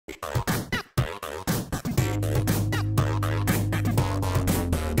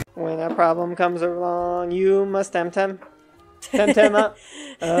When a problem comes along, you must TemTem. TemTem up.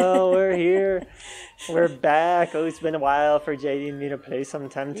 Oh, we're here. We're back. Oh, it's been a while for Jeydie and me to play some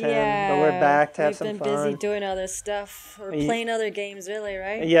TemTem, but we're back to have some fun. We've been busy doing other stuff or playing other games, really,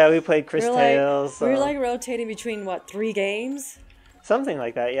 right? Yeah, we played chrystle. We were like rotating between what, 3 games? Something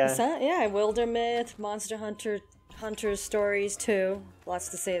like that, yeah. Yeah, Wildermyth, Monster Hunter Stories 2. Lots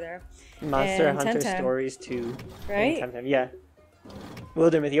to say there. Monster Hunter Stories 2. Right? TemTem, yeah.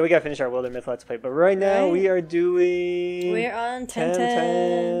 Wildermyth. Yeah, we gotta finish our Wildermyth Let's Play. But right now we are doing... We're on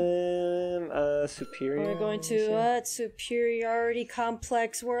TemTem. Superior. We're going to what? Superiority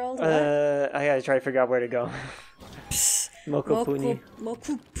Complex World? I gotta try to figure out where to go. Mokopuni.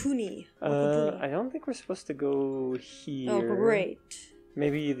 Mokopuni. I don't think we're supposed to go here. Oh, great.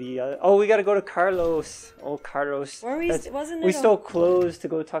 Maybe the oh, we gotta go to Carlos. Oh, Carlos. Where wasn't we stole clothes to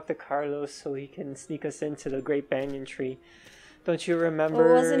go talk to Carlos so he can sneak us into the Great Banyan Tree. Don't you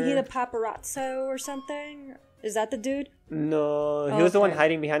remember? Oh, wasn't he the paparazzo or something? Is that the dude? No, he was the one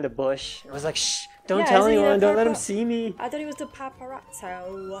hiding behind a bush. It was like, shh, don't tell anyone, don't let him see me. I thought he was the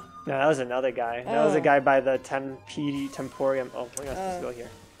paparazzo. No, that was another guy. That was a guy by the Temporium. Oh, we're not supposed to go here.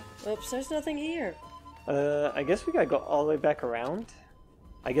 Oops, there's nothing here. I guess we gotta go all the way back around.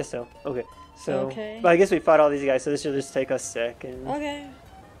 I guess so. Okay, so, but I guess we fought all these guys, so this should just take us a second. Okay.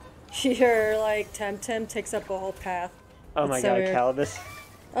 Here, like, TemTem takes up a whole path. Oh my god, Calibus.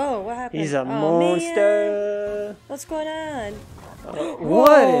 Oh, what happened? He's a monster. Man. What's going on?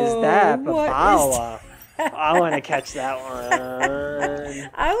 What is that? Babawa. I want to catch that one.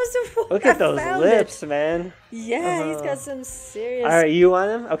 I was the one. Look at those lips, man. Yeah, he's got some serious... Alright, you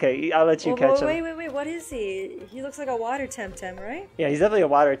want him? Okay, I'll let you catch him. Wait, what is he? He looks like a water TemTem, right? Yeah, he's definitely a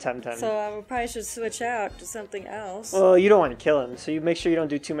water TemTem. So I probably should switch out to something else. Well, you don't want to kill him, so you make sure you don't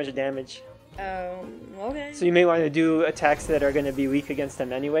do too much damage. Okay. So you may want to do attacks that are going to be weak against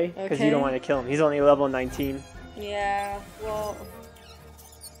him anyway, because you don't want to kill him. He's only level 19. Yeah, well,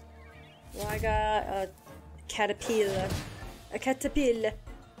 I got a caterpillar. A caterpillar.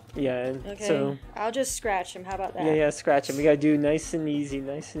 Yeah, okay. So... I'll just scratch him, how about that? Yeah, scratch him. We gotta do nice and easy,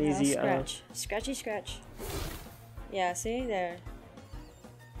 scratch. Scratchy scratch. Yeah, see? There.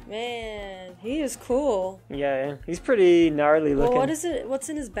 Man, he is cool. Yeah, he's pretty gnarly looking. Well, what is it? What's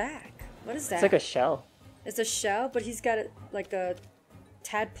in his back? What is that? It's like a shell. It's a shell, but he's got like a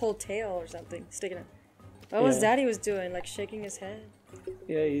tadpole tail or something sticking out. What was that he was doing? Like shaking his head?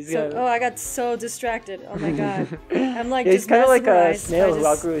 Yeah, he's got... Oh, I got so distracted. Oh my god. I'm like he's kind of like a snail who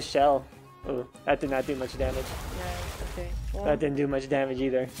outgrew his shell. Oh, that did not do much damage. Yeah, okay. Well, that didn't do much damage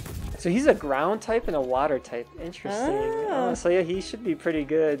either. So he's a ground type and a water type. Interesting. Oh. So yeah, he should be pretty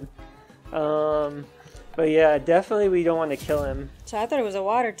good. But yeah, definitely we don't want to kill him. So I thought it was a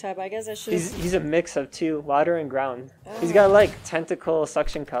water type. I guess I should... He's a mix of two, water and ground. He's got like tentacle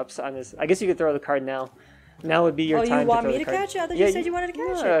suction cups on his... I guess you could throw the card now. Now would be your time to throw the card. Oh, you want me to catch it? I thought you said you wanted to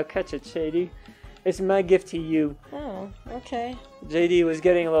catch it. Catch it, Jeydie. It's my gift to you. Oh, okay. Jeydie was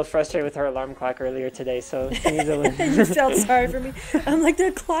getting a little frustrated with her alarm clock earlier today, so she needs a... You felt sorry for me? I'm like,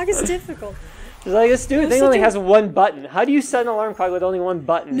 the clock is difficult. She's like, this stupid thing only has one button. How do you set an alarm clock with only one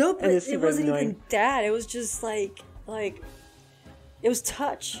button? No, but it wasn't even that. It was just like, it was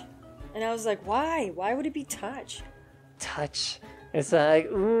touch. And I was like, why? Why would it be touch? Touch. It's like,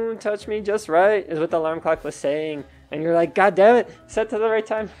 touch me just right, is what the alarm clock was saying. And you're like, God damn it, set to the right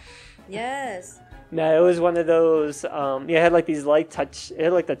time. Yes. No, it was one of those, it had like these light touch, it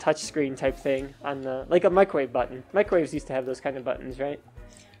had like the touch screen type thing on the, like a microwave button. Microwaves used to have those kind of buttons, right?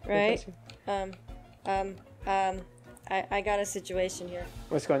 Right. I got a situation here.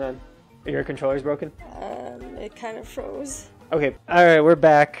 What's going on? Your controller's broken? It kind of froze. Okay, alright, we're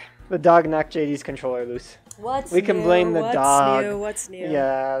back. The dog knocked Jeydie's controller loose. What's we can blame the dog. What's new?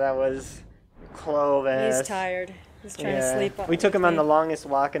 Yeah, that was Clovis. He's tired. He's trying to sleep. We took him on the longest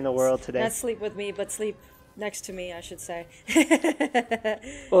walk in the world today. Not sleep with me, but sleep next to me, I should say.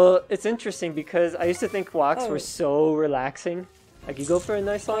 Well, it's interesting because I used to think walks were so relaxing. Like you go for a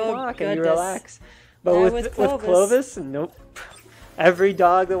nice long walk and you relax. But with Clovis, nope. Every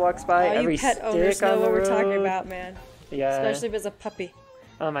dog that walks by, every pet stick owners know on the what road. we're talking about, man. Yeah. Especially if it's a puppy.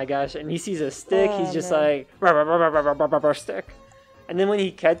 Oh my gosh! And he sees a stick, he's just like stick. And then when he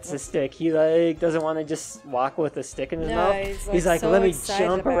gets a stick, he like doesn't want to just walk with a stick in his mouth. He's like, let me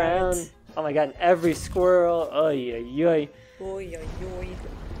jump around. Oh my god! And every squirrel,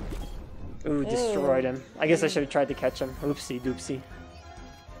 Ooh, destroyed him. I guess I should have tried to catch him. Oopsie doopsie.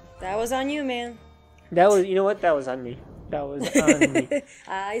 That was on you, man. That was, you know what? That was on me. That was on me.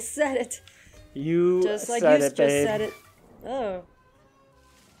 I said it. You just like said you it, babe. just said it. Oh.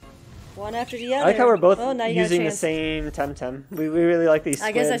 One after the other. I like how we're both now using the same TemTem. We really like these squid.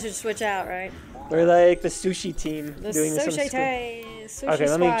 I guess I should switch out, right? We're like the sushi team doing this. Sushi Okay,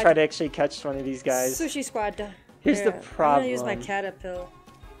 let me try to actually catch one of these guys. Sushi squad. Here's the problem. I'm gonna use my caterpillar.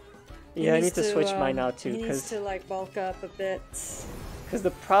 Yeah, I need to switch mine out too. He needs to like bulk up a bit. Because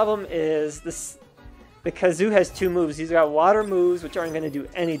the problem is the kazoo has 2 moves. He's got water moves, which aren't going to do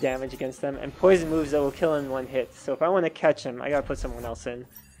any damage against them, and poison moves that will kill in 1 hit. So if I want to catch him, I gotta put someone else in.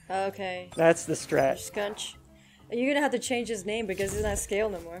 Okay. That's the strat. Scunch. You're gonna have to change his name because he's not scale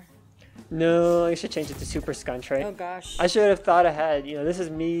no more. No, I should change it to Super Scunch, right? Oh gosh. I should have thought ahead. You know, this is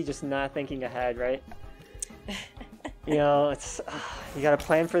me just not thinking ahead, right? You know, it's you gotta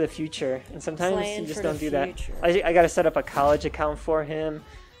plan for the future, and sometimes you just don't do that. I gotta set up a college account for him.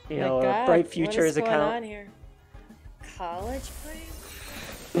 You know, a Bright Futures account. What's going on here? College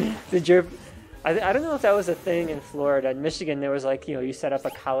plan? Did your I don't know if that was a thing in Florida. In Michigan, there was like, you know, you set up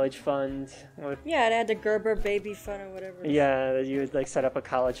a college fund. Yeah, it had the Gerber baby fund or whatever. Yeah, you would like set up a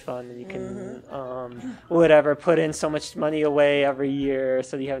college fund and you can, whatever, put in so much money away every year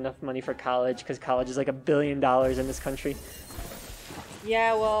so that you have enough money for college, because college is like $1 billion in this country.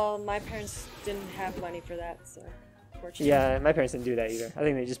 Yeah, well, my parents didn't have money for that, so fortunately. Yeah, my parents didn't do that either. I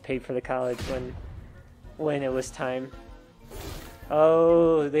think they just paid for the college when it was time.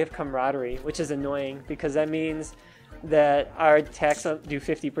 Oh, they have camaraderie, which is annoying because that means that our attacks do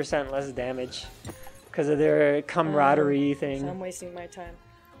 50% less damage because of their camaraderie thing. So I'm wasting my time.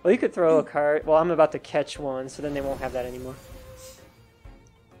 Well, you could throw a card. Well, I'm about to catch one, so then they won't have that anymore.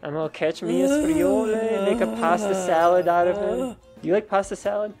 I'm gonna catch me a spriole, make a pasta salad out of him. Do you like pasta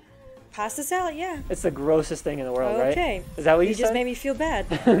salad? Pasta salad, yeah. It's the grossest thing in the world, right? Okay. Is that what you said? You just made me feel bad.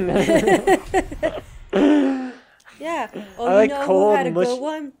 Yeah. Oh, I like you know cold who had a mush. good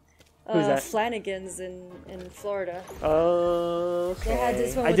one? Who's that? Flanagan's in Florida. Oh, okay. They had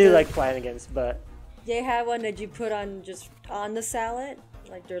this one I with do like Flanagan's, but they had one that you put on just on the salad,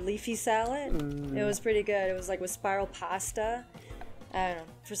 like their leafy salad. It was pretty good. It was like with spiral pasta. I don't know.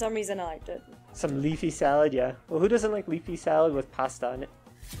 For some reason, I liked it. Some leafy salad, yeah. Well, who doesn't like leafy salad with pasta on it?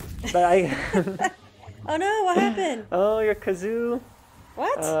 But I. Oh no! What happened? Oh, your kazoo.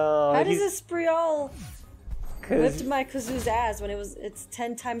 What? How does a spriole whipped my kazoo's ass when it's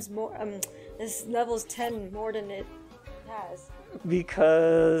 10 times more? This level's 10 more than it has.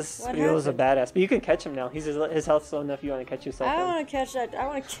 Because Spriole's a badass. But you can catch him now. His health's low enough. You want to catch yourself? I don't want to catch that. I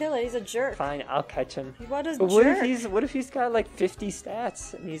want to kill it. He's a jerk. Fine, I'll catch him. What is jerk? What if he's got like 50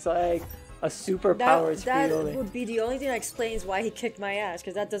 stats and he's like a super powered Spriole? That would be the only thing that explains why he kicked my ass,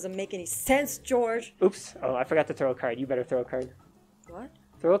 because that doesn't make any sense, George. Oops. Oh, I forgot to throw a card. You better throw a card. What?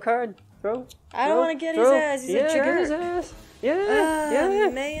 Throw a card. Throw. I don't want to get his ass. He's a jerk. Get his ass. Yeah.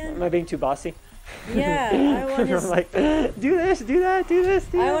 Man. Am I being too bossy? Yeah, I want his... I'm like, do this, do that, do this,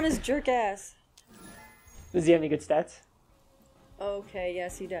 do that. I want his jerk ass. Does he have any good stats? Okay,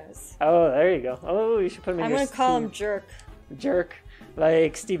 yes he does. Oh, there you go. Oh, you should put him in I'm going to call him Jerk. Jerk.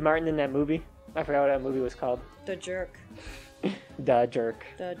 Like Steve Martin in that movie. I forgot what that movie was called. The Jerk. The Jerk.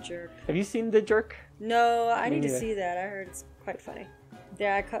 The Jerk. Have you seen The Jerk? No, I need to see that. I heard it's quite funny.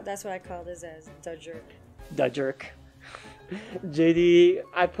 Yeah, that's what I called his as. The Jerk. The Jerk. Jeydie,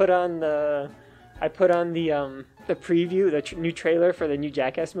 I put on the preview, the new trailer for the new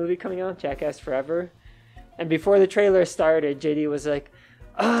Jackass movie coming out, Jackass Forever. And before the trailer started, Jeydie was like,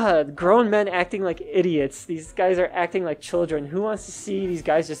 grown men acting like idiots. These guys are acting like children. Who wants to see these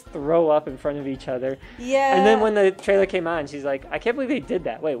guys just throw up in front of each other? Yeah. And then when the trailer came on, she's like, I can't believe they did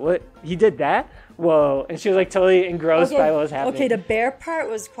that. Wait, what? He did that? Whoa. And she was like totally engrossed by what was happening. Okay, the bear part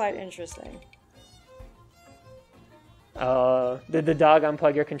was quite interesting. Did the dog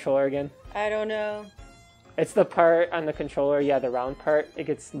unplug your controller again? I don't know. It's the part on the controller, yeah, the round part. It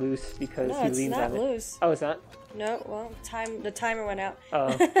gets loose because he leans on it. No, it's not loose. Oh, it's not? No, well, the timer went out.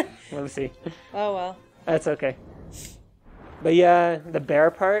 Oh, let me see. Oh, well. That's okay. But yeah, the bear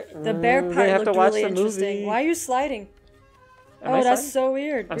part. The bear part have looked to watch really the interesting. movie. Why are you sliding? Am I that's sliding? so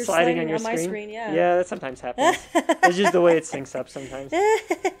weird. I'm You're sliding on your my screen, yeah. Yeah, that sometimes happens. It's just the way it syncs up sometimes.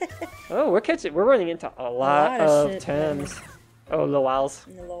 Oh, we're running into a lot of Tems. Oh, Loals.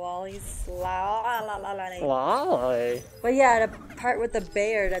 The Loalies. But yeah, the part with the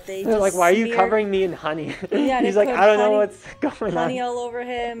bear that they They're like, why are you covering me in honey? Yeah, he's like, I don't know what's going on. Honey all over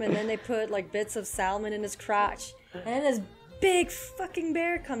him, and then they put like bits of salmon in his crotch. And then this big fucking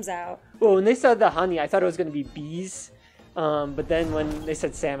bear comes out. Well, when they said the honey, I thought it was going to be bees. But then when they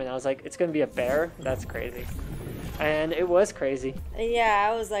said salmon, I was like, it's going to be a bear? That's crazy. And it was crazy. Yeah,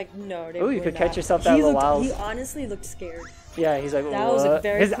 I was like, no. Oh, you could catch yourself that Loals. He honestly looked scared. Yeah, he's like, that was a what?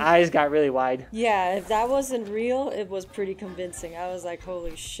 very His eyes got really wide. Yeah, if that wasn't real, it was pretty convincing. I was like,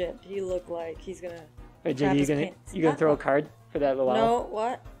 holy shit, he looked like he's gonna. Wait, Jeydie, you gonna throw a card for that little owl? No,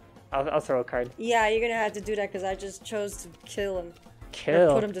 what? I'll throw a card. Yeah, you're gonna have to do that because I just chose to kill him.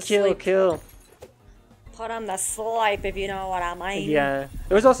 Kill. Put him to sleep. Kill. Put him to sleep, if you know what I mean. Yeah.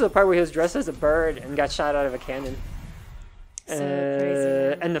 There was also the part where he was dressed as a bird and got shot out of a cannon. So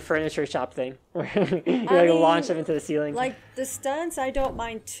crazy. And the furniture shop thing, where you launch him into the ceiling. Like the stunts, I don't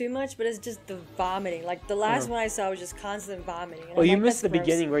mind too much, but it's just the vomiting. Like the last one I saw was just constant vomiting. Well, you missed the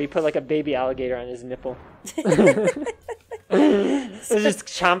beginning where you put like a baby alligator on his nipple. It was just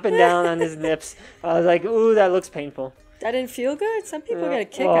chomping down on his nips. I was like, ooh, that looks painful. That didn't feel good. Some people get a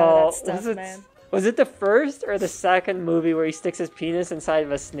kick out of that stuff, man. Was it the first or the second movie where he sticks his penis inside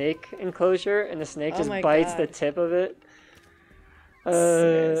of a snake enclosure and the snake just bites the tip of it?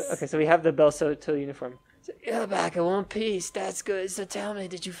 Okay, so we have the Belsoto uniform. So, you're back in one piece. That's good. So tell me,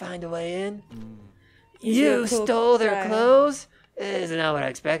 did you find a way in? You stole their clothes? It's not what I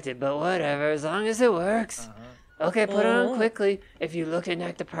expected, but whatever, as long as it works. Okay, put it on quickly. If you look and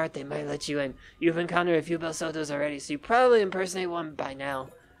act the part, they might let you in. You've encountered a few Belsotos already, so you probably impersonate one by now.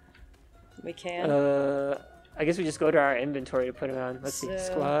 We can. I guess we just go to our inventory to put it on. Let's see,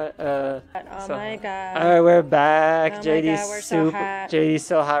 squat. Oh my god. All right, we're back. Oh Jeydie's Jeydie's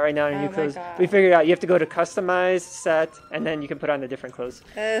so hot right now in her new clothes. We figured out you have to go to customize, set, and then you can put on the different clothes.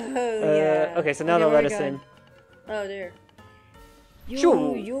 Oh yeah. Okay, so now they'll let us in. Oh dear.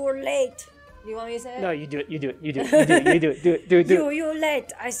 You're late. You want me to say it? No, you do it. Do it. You're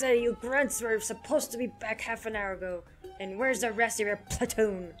late. I said you grunts were supposed to be back half an hour ago. And where's the rest of your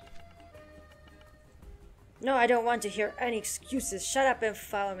platoon? No, I don't want to hear any excuses. Shut up and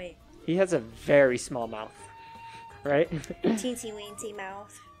follow me. He has a very small mouth, right? Teensy weensy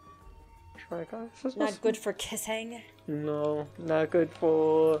mouth. Not good for kissing. No, not good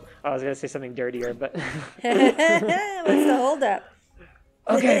for... I was going to say something dirtier, but... What's the holdup?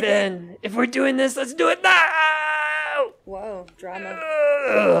 Okay then, if we're doing this, let's do it now! Whoa,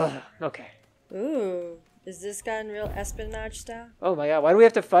 drama. Okay. Ooh, is this gotten real espionage style? Oh my god, why do we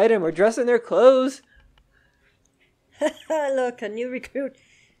have to fight him? We're dressed in their clothes. Look, a new recruit.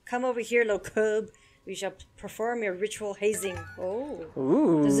 Come over here, little cub. We shall perform your ritual hazing. Oh.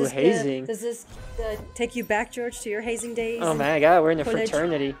 Ooh, hazing. Does this take you back, George, to your hazing days? Oh my god, we're in a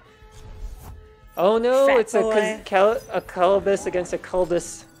fraternity. Oh no, it's a Calibus against a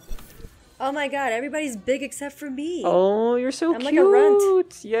Culdus. Oh my god, everybody's big except for me. Oh, you're so I'm cute. like a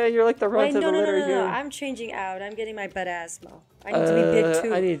runt. Yeah, you're like the runt of the litter here. No, I'm changing out. I'm getting my butt asthma. I need to be big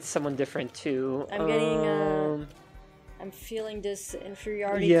too. I need someone different too. I'm feeling this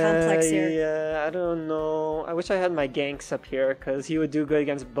inferiority complex here. Yeah, I don't know. I wish I had my ganks up here because he would do good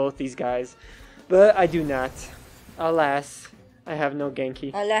against both these guys. But I do not. Alas, I have no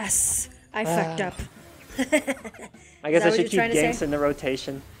ganky. Alas, I fucked up. I guess I should keep ganks in the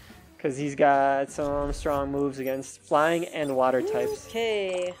rotation because he's got some strong moves against flying and water types.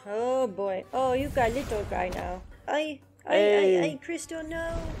 Okay. Oh boy. Oh, you got little guy now. I, Crystal,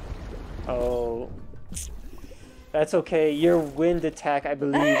 no. Oh. That's okay. Your wind attack, I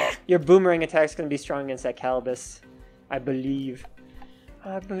believe. Your boomerang attack is going to be strong against that Calibus. I believe.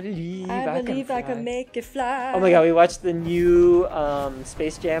 I believe I can make it fly. Oh my god, we watched the new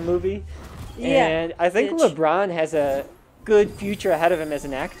Space Jam movie. Yeah. And I think LeBron has a good future ahead of him as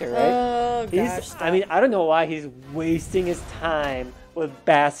an actor, right? Oh, gosh. I mean, I don't know why he's wasting his time with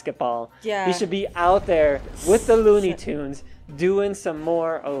basketball. Yeah. He should be out there with the Looney Tunes. Doing some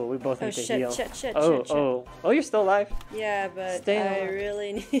more. Oh, we both need to heal. Oh, you're still alive. Yeah, but I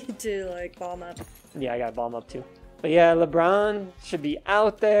really need to like balm up. Yeah, I got balm up too. But yeah, LeBron should be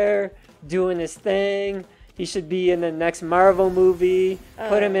out there doing his thing. He should be in the next Marvel movie.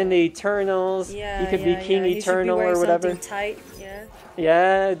 Put him in the Eternals. Yeah, he could be King Eternal or whatever. Tight. Yeah.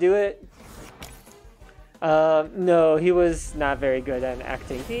 Yeah, do it. No, he was not very good at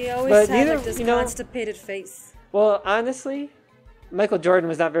acting. He always had like this constipated face. Well, honestly, Michael Jordan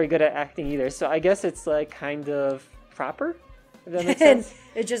was not very good at acting either, so I guess it's like kind of proper, if that makes sense.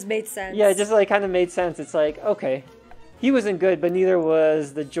 It just made sense. Yeah, it just like kind of made sense. It's like, okay, he wasn't good, but neither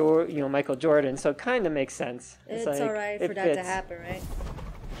was Michael Jordan, so it kind of makes sense. It's like, alright for that to happen, right?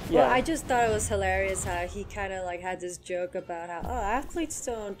 Yeah. Well, I just thought it was hilarious how he kind of like had this joke about how athletes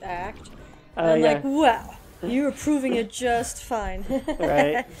don't act. And I'm like, well, you were proving it just fine.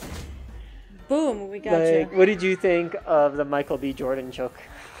 Right. Boom, we got you. What did you think of the Michael B. Jordan joke?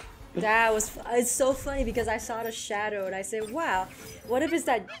 It's so funny because I saw the shadow and I said, wow, what if it's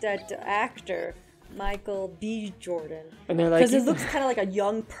that actor Michael B. Jordan. And they're like, because it looks kind of like a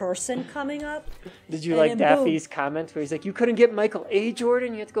young person coming up. Did you like Daffy's comment where he's like, you couldn't get Michael A.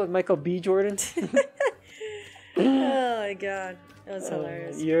 Jordan, you had to go with Michael B. Jordan? Oh my god, that was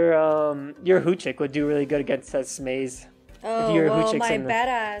hilarious. Your Hoochik would do really good against that Smaze. Oh, well, my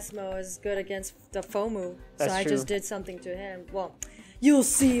badass Mo is good against the Fomu, so I just did something to him. Well, you'll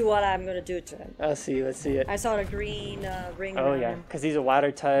see what I'm gonna do to him. I'll see. Let's see it. I saw the green ring. Oh yeah, because he's a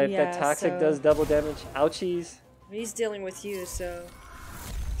water type. Yeah, that toxic does double damage. Ouchies. He's dealing with you, so.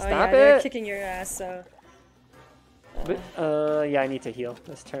 Stop it! They're kicking your ass, so. But, yeah, I need to heal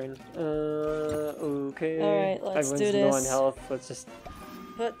this turn. Okay. Alright, let's do this. Everyone's low on health. Let's just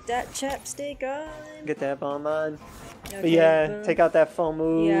put that chapstick on. Get that bomb on. Okay, but yeah, take out that full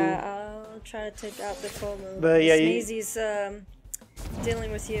move. Yeah, I'll try to take out the full move. But yeah, Sneezy's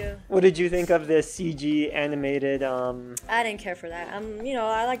dealing with you. What did you think of this CG animated? I didn't care for that. I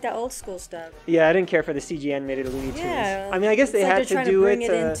like that old school stuff. Yeah, I didn't care for the CG animated Looney Tunes. Yeah, I mean, I guess they had to do it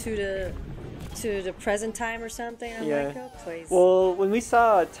into the present time or something. I'm like, oh please. Well, when we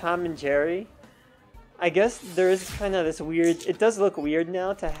saw Tom and Jerry, I guess there is kind of this weird. It does look weird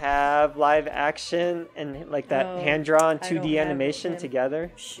now to have live action and like that hand drawn 2D animation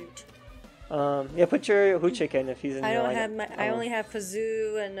together. Shoot. Yeah, put your Hoochik in if he's in. I don't have my. I only have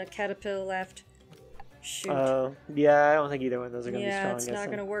Kazoo and a Caterpillar left. Shoot. Yeah, I don't think either one of those are gonna be strong. Yeah, it's not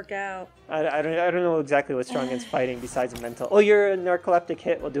gonna work out. I don't know exactly what's strong against fighting besides mental. Oh, your narcoleptic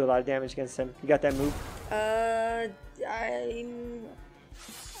hit will do a lot of damage against him. You got that move?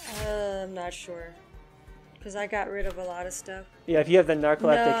 I'm not sure. Because I got rid of a lot of stuff. Yeah, if you have the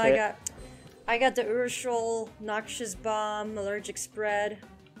narcoleptic hit. I got the Urshul, Noxious Bomb, Allergic Spread.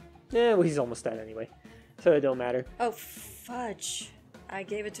 Yeah, well, he's almost dead anyway. So it don't matter. Oh, fudge. I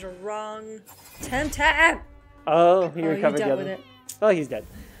gave it to the wrong TemTem! Oh, he recovered the other. Oh, he's dead.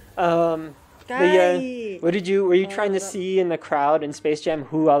 But yeah, were you trying to see in the crowd in Space Jam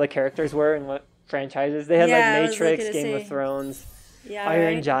who all the characters were and what franchises? They had like Matrix, Game of Thrones,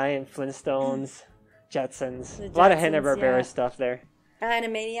 Iron Giant, Flintstones, Jetsons. A lot of Hanna-Barbera stuff there.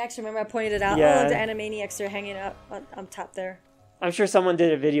 Animaniacs, remember I pointed it out? Yeah. Oh, the Animaniacs are hanging up on top there. I'm sure someone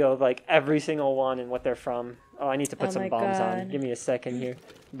did a video of like every single one and what they're from. Oh, I need to put some bombs on. Give me a second here.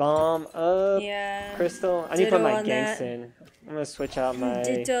 Bomb up. Yeah. Chrystle. I need to put my ganks in. I'm gonna switch out my.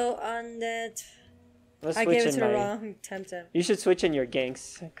 Ditto on that. I gave it to the wrong TemTem. You should switch in your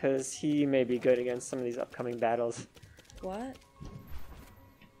ganks because he may be good against some of these upcoming battles. What?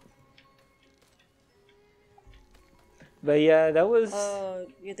 But yeah, that was. Oh,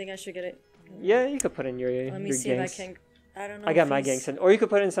 you think I should get it? Yeah, you could put in your. Let me see ganks. If I can. I don't know. I got my ganks in, or you could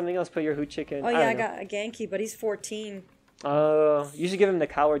put in something else. Put your Hoochik in. Oh yeah, I got a Genki, but he's 14. Oh, you should give him the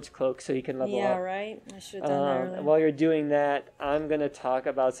Coward's Cloak so he can level up. Yeah, right. I should have done that earlier. While you're doing that, I'm gonna talk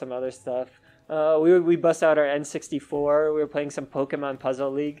about some other stuff. We bust out our N64. We were playing some Pokemon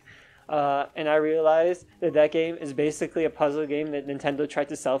Puzzle League, and I realized that game is basically a puzzle game that Nintendo tried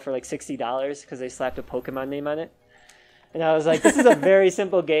to sell for like $60 because they slapped a Pokemon name on it. And I was like, this is a very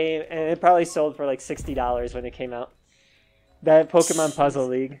simple game, and it probably sold for like $60 when it came out. That Pokemon Puzzle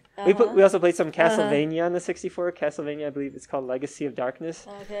League. We also played some Castlevania on the 64. Castlevania, I believe it's called Legacy of Darkness.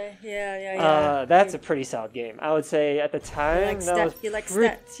 Okay, yeah. That's a pretty solid game. I would say at the time that was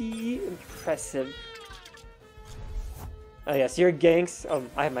pretty impressive. Oh yes, your ganks. Oh,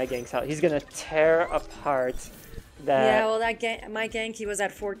 I have my ganks out. He's gonna tear apart that. Yeah, well, my Genki was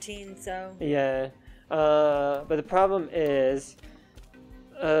at 14, so. Yeah, but the problem is.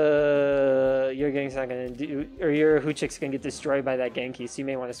 Your Genki's not gonna do, or your Hoochik's gonna get destroyed by that Genki, so you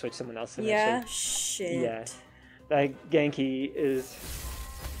may want to switch someone else in. Yeah, shit. Yeah, that Genki is.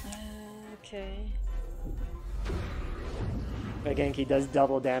 Okay. That Genki does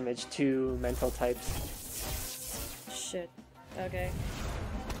double damage to mental types. Shit. Okay.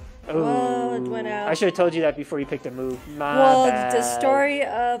 Oh, well, it went out. I should have told you that before you picked a move. My bad. The story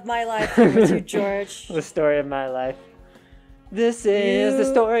of my life with you, George. The story of my life. This is the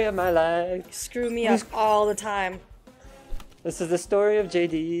story of my life. Screw me up all the time. This is the story of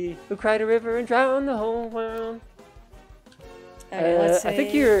Jeydie, who cried a river and drowned the whole world. Okay, let's see. I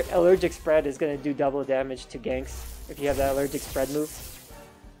think your allergic spread is going to do double damage to ganks if you have that allergic spread move.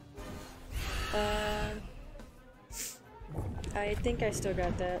 I think I still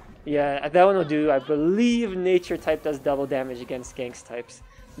got that. Yeah, that one will do. I believe nature type does double damage against ganks types,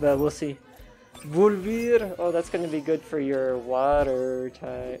 but we'll see. Volvir. Oh, that's going to be good for your water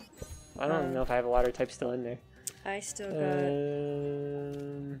type. I don't know if I have a water type still in there. I still got...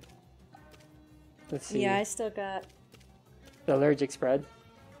 Let's see. Yeah, I still got... The allergic spread?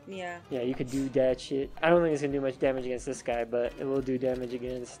 Yeah. Yeah, you could do that shit. I don't think it's gonna do much damage against this guy, but it will do damage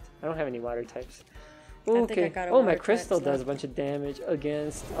against... I don't have any water types. Okay. Oh, my crystal does a bunch of damage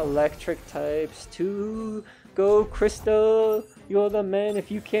against electric types too. Go crystal! You're the man.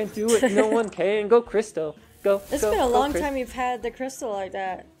 If you can't do it, no one can. Go crystal. Go. It's been a long time you've had the crystal like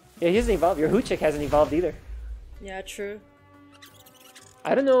that. Yeah, he hasn't evolved. Your Hoochik hasn't evolved either. Yeah, true.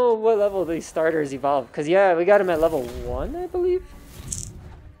 I don't know what level these starters evolve. Because, yeah, we got him at level 1, I believe.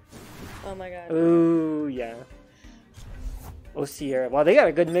 Oh my god. Ooh, yeah. Oh, Sierra. Wow, they got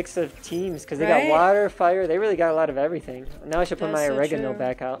a good mix of teams. Because they got water, fire. They really got a lot of everything. Now I should put my oregano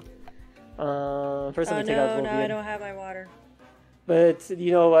back out. First, let me take out Volvian. No, I don't have my water. But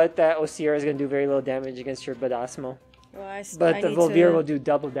you know what? That Osira is going to do very little damage against your Badasmo. Well, but the Volvir will do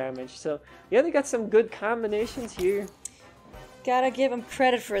double damage. So, yeah, they got some good combinations here. Gotta give them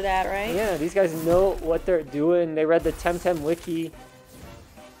credit for that, right? Yeah, these guys know what they're doing. They read the TemTem wiki.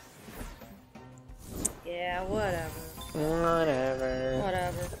 Yeah, whatever.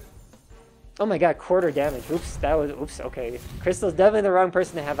 Whatever. Oh my god, quarter damage. Oops, that was... Oops, okay. Crystal's definitely the wrong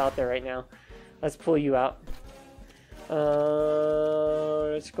person to have out there right now. Let's pull you out.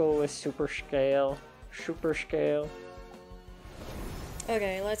 Let's go with super scale. Super scale.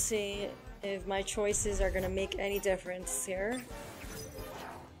 Okay, let's see if my choices are gonna make any difference here.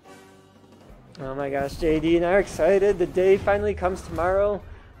 Oh my gosh, Jeydie and I are excited. The day finally comes tomorrow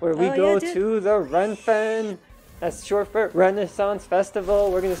where we go to the Renfen. That's short for Renaissance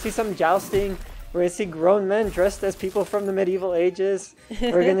Festival. We're gonna see some jousting. We're gonna see grown men dressed as people from the medieval ages.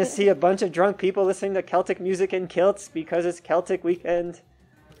 We're gonna see a bunch of drunk people listening to Celtic music in kilts because it's Celtic weekend.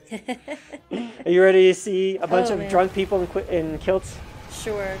 Are you ready to see a bunch of drunk people in kilts?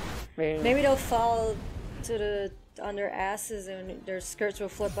 Sure. Maybe they'll fall on their asses and their skirts will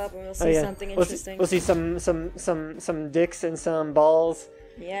flip up and we'll see something interesting. We'll see some dicks and some balls.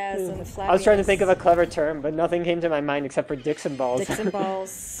 Yeah, some flappiness. I was trying to think of a clever term, but nothing came to my mind except for dicks and balls. Dicks and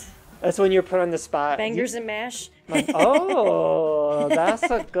balls. That's when you're put on the spot. Bangers and mash. Oh, that's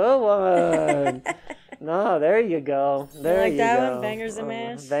a good one. No, there you go. There you go. Like that one? Bangers and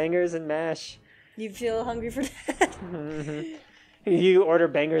mash? Bangers and mash. You feel hungry for that? You order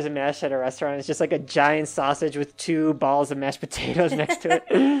bangers and mash at a restaurant. It's just like a giant sausage with 2 balls of mashed potatoes next to it.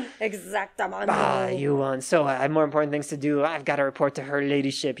 Exactamente. Ah, you won. So I have more important things to do. I've got to report to her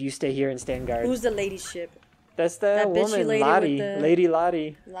ladyship. You stay here and stand guard. Who's the ladyship? That's that woman, lady Lottie. Lady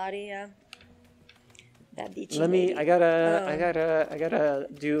Lottie. Lottie, yeah. That bitchy lady. I gotta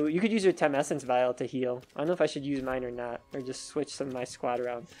do... You could use your Tem Essence Vial to heal. I don't know if I should use mine or not. Or just switch some of my squad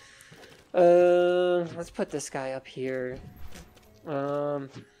around. Let's put this guy up here.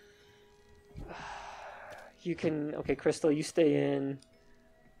 You can... Okay, Crystal, you stay in.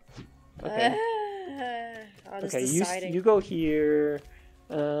 Okay. Okay, you go here.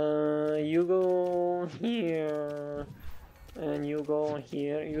 You go here. And you go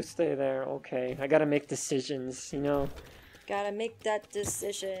here. You stay there. Okay. I gotta make decisions, you know. Gotta make that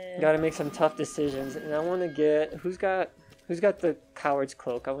decision. Gotta make some tough decisions. And I wanna get... Who's got the Coward's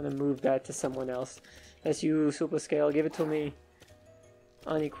Cloak? I wanna move that to someone else. That's you, Super Scale. Give it to me.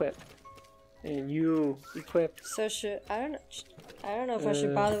 Unequip. And you equip. So I don't know if I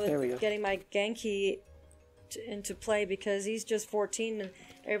should bother with getting my Genki into play because he's just 14 and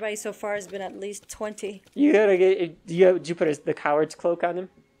everybody so far has been at least 20. You gotta get... Did you put the Coward's Cloak on him?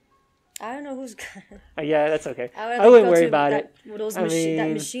 I don't know who's got yeah, that's okay. I wouldn't worry about it. That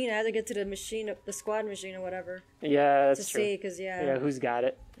machine, I had to get to the machine, the squad machine or whatever. Yeah, that's true. To see, because Yeah, who's got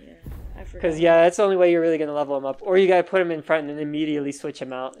it? Yeah, I forgot. Because, yeah, that's the only way you're really going to level him up. Or you got to put him in front and then immediately switch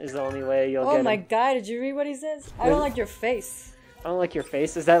him out is the only way you'll get him. Oh my god, did you read what he says? I don't like your face. I don't like your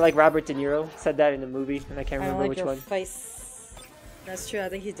face? Is that like Robert De Niro said that in the movie? And I can't remember which one. I don't like your face. That's true, I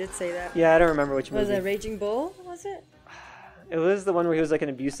think he did say that. Yeah, I don't remember which movie. Was it Raging Bull, was it? It was the one where he was like an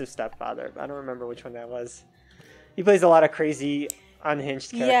abusive stepfather. But I don't remember which one that was. He plays a lot of crazy,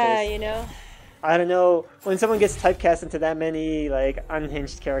 unhinged characters. Yeah, you know. I don't know. When someone gets typecast into that many like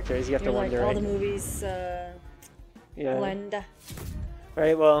unhinged characters, you have to wonder. Like all the movies. Glenda.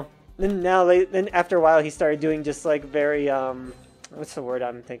 Right. Well, then after a while, he started doing just like very what's the word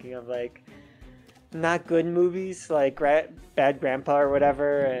I'm thinking of? Like not good movies, like Bad Grandpa or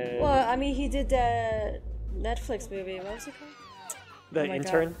whatever. And well, I mean, he did that Netflix movie. What was it called? The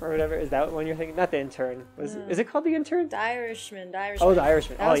Intern or whatever. Is that one you're thinking? Not The Intern. Is it called The Intern? The Irishman. Oh, The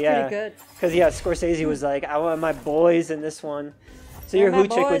Irishman. That was pretty good. Because Scorsese was like, I want my boys in this one. So your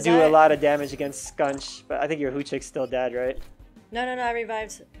Hoochik would do a lot of damage against Skunch, but I think your Hoochik's still dead, right? No, I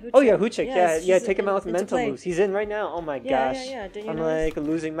revived Hoochik. Oh yeah, Hoochik. Yeah. Take him out with mental moves. He's in right now. Oh my gosh. Yeah. Didn't you I'm know like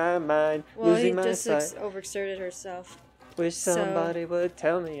losing my mind. Well, losing my just sight. overexerted herself. Wish somebody would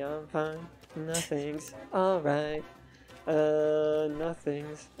tell me I'm fine. Nothing's alright.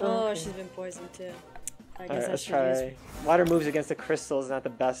 Nothing's. Oh, she's been poisoned too. I guess let's try. Water moves against the crystal is not the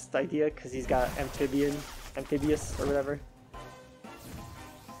best idea because he's got amphibious or whatever.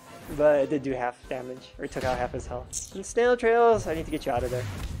 But it did do half damage, or took out half his health. And snail trails, I need to get you out of there.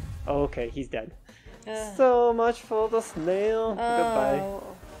 Oh, okay, he's dead. So much for the snail. Goodbye.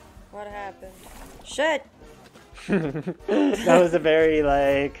 What happened? Shit! That was a very,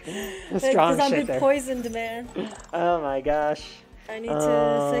 like, strong shit Because I've been poisoned, man. Oh my gosh. I need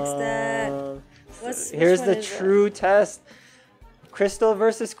to fix that. Here's the true test. Crystal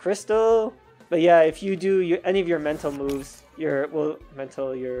versus crystal. But yeah, if you do any of your mental moves, is that what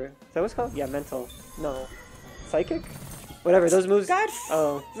it's called? Yeah, mental. No. Psychic? Whatever, those moves. God.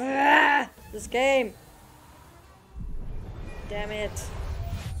 Oh. This game. Damn it.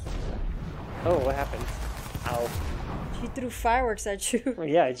 Oh, what happened? Ow. He threw fireworks at you.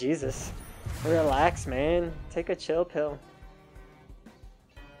 Yeah, Jesus. Relax, man. Take a chill pill.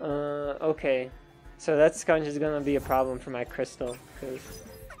 Okay. So that sponge is gonna be a problem for my crystal, because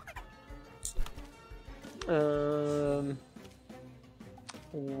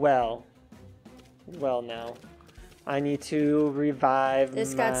well now. I need to revive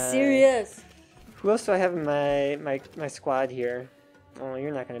This got serious. Who else do I have in my squad here? Oh,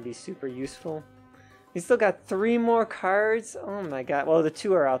 you're not gonna be super useful. We still got 3 more cards. Oh my god. Well, the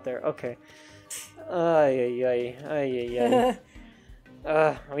 2 are out there. Okay. Ay.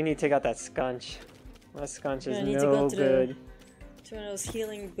 We need to take out that sconch. That sconch is no good. To one of those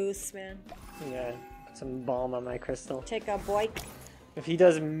healing boosts, man. Yeah. Put some balm on my crystal. Take a boink. If he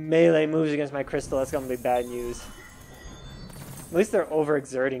does melee moves against my crystal, that's gonna be bad news. At least they're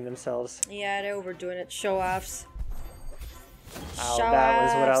overexerting themselves. Yeah, they're overdoing it. Show-offs. Ow, that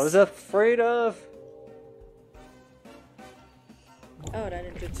was what I was afraid of. Oh, that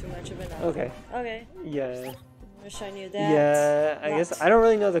didn't do too much of enough. Okay. Okay. Yeah. Wish I knew that. Yeah, I guess I don't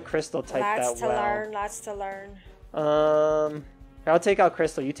really know the crystal type that well. Lots to learn. I'll take out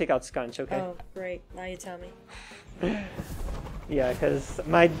crystal. You take out sconch, okay? Oh, great. Now you tell me. Yeah, because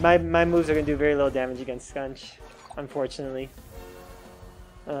my moves are gonna do very little damage against sconch, unfortunately.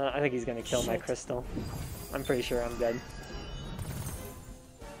 I think he's gonna kill my crystal. I'm pretty sure I'm dead.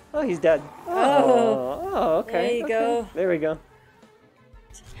 Oh, he's dead. Oh, okay. There you go. There we go.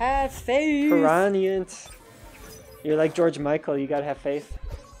 Have faith. Piranhant. You're like George Michael. You gotta have faith.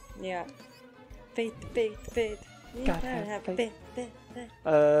 Yeah. Faith. You gotta have faith. Too bad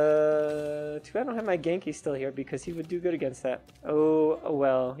I don't have my Genki still here because he would do good against that. Oh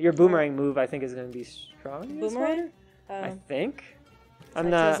well. Your boomerang move I think is gonna be strong. Boomerang? I think. I'm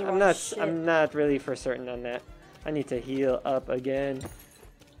not really for certain on that. I need to heal up again.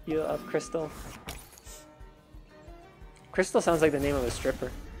 Heal up, Crystal. Crystal sounds like the name of a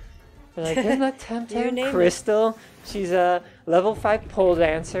stripper. They're like, here's my TemTem Crystal. She's a level 5 pole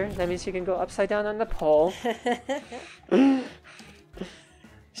dancer. That means she can go upside down on the pole.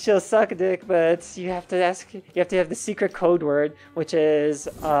 She'll suck dick, but you have to have the secret code word, which is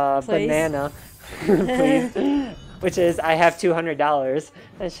banana. Please. Which is I have $200,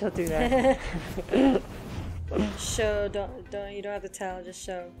 and she'll do that. You don't have to tell. Just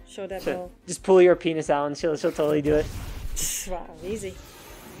show that bill. Just pull your penis out, and she'll totally do it. Wow, easy.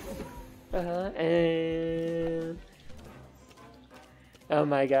 And oh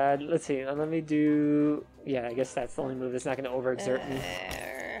my god, let's see. Let me do. Yeah, I guess that's the only move that's not going to overexert me.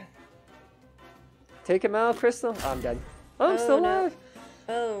 Take him out, Crystal. Oh, I'm dead. Oh, I'm still alive.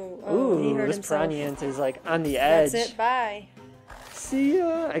 Oh, he hurt this himself. Piranhant is like on the edge. That's it, bye. See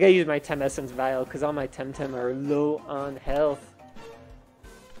ya. I gotta use my Tem Essence Vial because all my TemTem are low on health.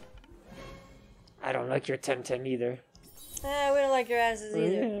 I don't like your TemTem either. We don't like your asses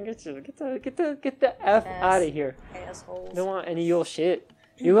either. Yeah, get the F out of here. Assholes. Don't want any of your shit.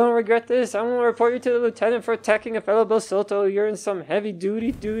 You won't regret this. I'm gonna report you to the lieutenant for attacking a fellow Belsoto. You're in some heavy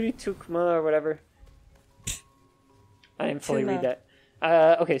duty tukma or whatever. I didn't fully read that.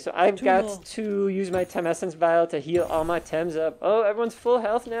 Okay, so I've got to use my Tem Essence Vial to heal all my Tems up. Oh, everyone's full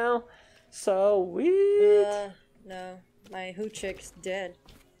health now. Sweet. No, my Hoochick's dead.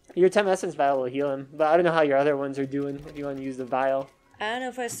 Your Tem Essence Vial will heal him, but I don't know how your other ones are doing if you want to use the Vial. I don't know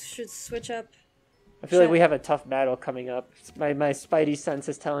if I should switch up. I feel like we have a tough battle coming up. My spidey sense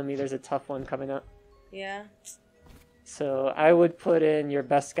is telling me there's a tough one coming up. Yeah. So I would put in your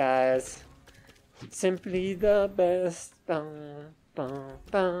best guys. Simply the best. Better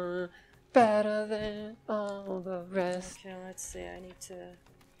than all the rest. Okay, let's see. I need to.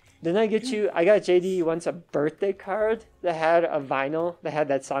 Didn't I get you? I got Jeydie once a birthday card that had a vinyl that had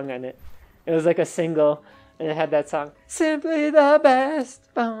that song on it. It was like a single, And it had that song, Simply the Best.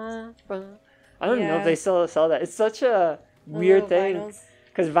 Bah, bah. I don't know if they still sell that. It's such a weird thing.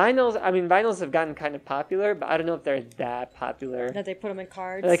 Because vinyls have gotten kind of popular, but I don't know if they're that popular. That they put them in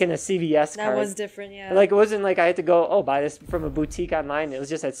cards? Like in a CVS card. That was different, yeah. Like, it wasn't like I had to go, buy this from a boutique online. It was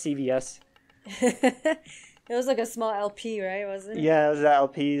just at CVS. It was like a small LP, right? Wasn't it? Yeah, it was the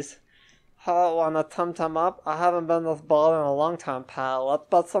LPs. Oh, wanna TemTem up? I haven't been this ball in a long time, pal. Let's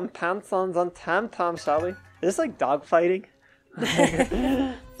put some pants-ons on TemTem, shall we? Is this like dog fighting?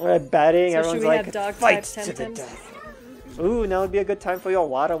 We're at betting. So everyone's like, fights to the death. Ooh, now would be a good time for your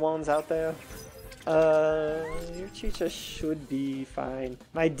water ones out there. Your Chicha should be fine.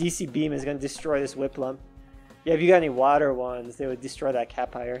 My DC beam is gonna destroy this whip lump. Yeah, if you got any water ones, they would destroy that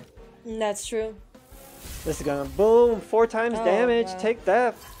Capire. That's true. This is gonna boom, 4 times damage. Wow. Take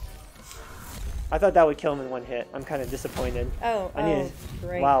that. I thought that would kill him in 1 hit. I'm kind of disappointed.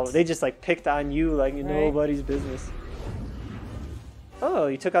 Great. Wow, they just like picked on you like nobody's business. Oh,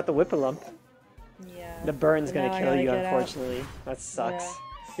 you took out the Whippalump. Yeah. The burn's gonna kill you, unfortunately. That sucks. Yeah.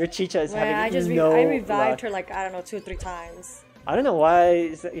 Your Chicha is having I revived her like, I don't know, 2 or 3 times. I don't know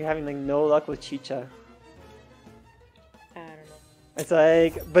why you're having like no luck with Chicha. I don't know. It's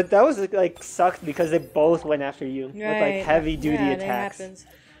like, but that was like sucked because they both went after you with like heavy duty attacks. That happens.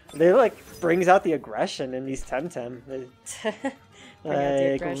 They like brings out the aggression in these TemTem.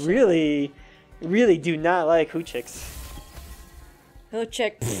 Like really, really do not like Hoochicks.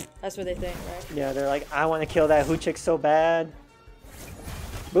 Hoochick, that's what they think, right? Yeah, they're like, I want to kill that Hoochick so bad.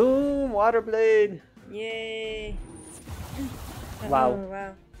 Boom, water blade. Yay. Wow. Oh,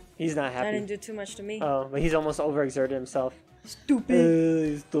 wow. He's not happy. That didn't do too much to me. Oh, but he's almost overexerted himself. Stupid.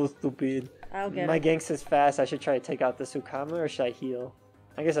 He's so stupid. I'll get My ganks is fast. I should try to take out the Sukama, or should I heal?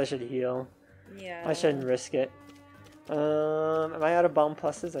 I guess I should heal. Yeah. I shouldn't risk it. Am I out of bomb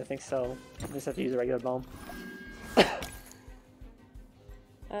pluses? I think so. I just have to use a regular bomb.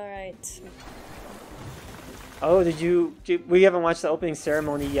 Alright. Oh, we haven't watched the opening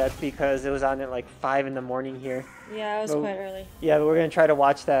ceremony yet because it was on at like 5 in the morning here. Yeah, it was quite early. Yeah, but we're going to try to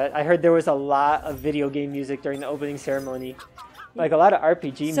watch that. I heard there was a lot of video game music during the opening ceremony. Like a lot of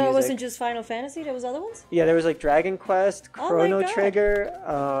RPG music. So it wasn't just Final Fantasy, there was other ones? Yeah, there was like Dragon Quest, Chrono Trigger.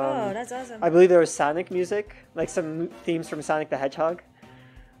 Oh, that's awesome. I believe there was Sonic music, like some themes from Sonic the Hedgehog.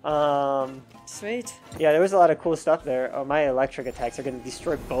 Sweet. Yeah, there was a lot of cool stuff there. Oh, my electric attacks are going to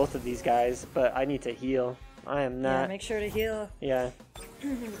destroy both of these guys, but I need to heal. I am not. Yeah, make sure to heal. Yeah.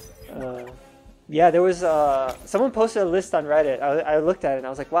 Yeah, there was someone posted a list on Reddit. I looked at it and I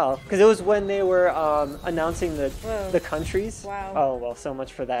was like, wow, because it was when they were announcing the countries. Wow. Oh well, so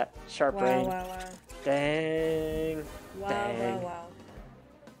much for that sharp brain. Wow, wow. Dang. Wow, Dang. wow.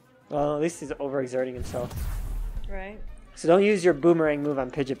 Well, at least he's overexerting himself. Right. So don't use your boomerang move on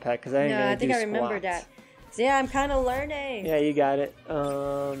Pidgeot Pet because I ain't gonna do I remember that. So yeah, I'm kind of learning. Yeah, you got it.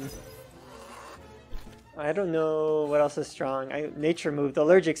 I don't know what else is strong. Nature move. The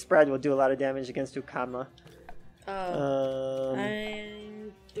allergic spread will do a lot of damage against Ukama.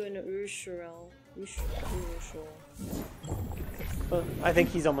 I'm doing an Urshiral. I think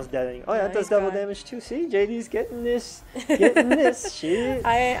he's almost dead. Oh yeah, that does double damage too. See, Jeydie's getting this shit.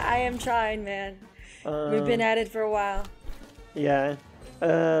 I am trying, man. We've been at it for a while. Yeah.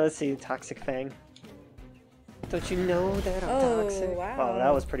 Let's see, Toxic Fang. Don't you know that I'm toxic? Wow. Oh,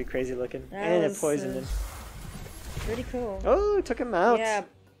 that was pretty crazy looking. And it poisoned him. Pretty cool. Oh, took him out. Yeah.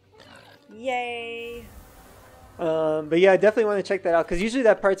 Yay. But yeah, I definitely want to check that out because usually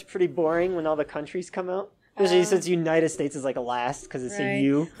that part's pretty boring when all the countries come out. Especially since United States is like a last because it's a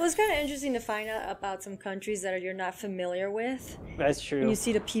U. Well, it's kind of interesting to find out about some countries that you're not familiar with. That's true. And you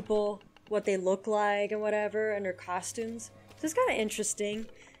see the people, what they look like and whatever, and their costumes. So it's kind of interesting.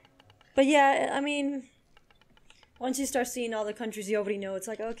 But yeah, I mean, once you start seeing all the countries you already know, it's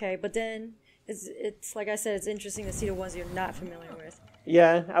like, okay. But then it's like I said, it's interesting to see the ones you're not familiar with.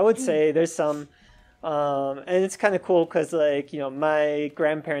 Yeah, I would say there's some. And it's kind of cool because, like, you know, my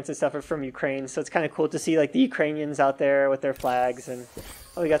grandparents and stuff are from Ukraine, so it's kind of cool to see, like, the Ukrainians out there with their flags. And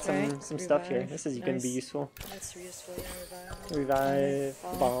we got some stuff here. This is going to be useful. That's useful, yeah, revive.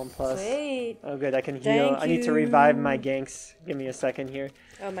 Bomb plus. Sweet. Oh, good, I can heal. I need to revive my ganks. Give me a second here.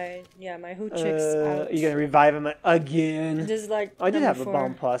 Oh, my Hoochicks out. You're going to revive him again. Just like I did have a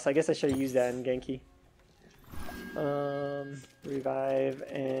bomb plus. I guess I should have used that in Genki. Revive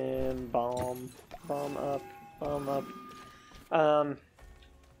and bomb. Bomb up.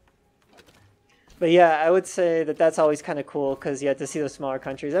 But yeah, I would say that that's always kind of cool because you have to see those smaller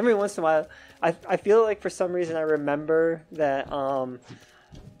countries. Every once in a while, I feel like for some reason I remember that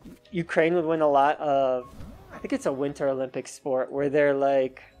Ukraine would win a lot of, I think it's a Winter Olympic sport where they're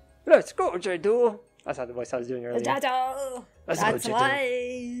like, let's go, Jeydie. That's not the voice I was doing earlier. Belsoto! That's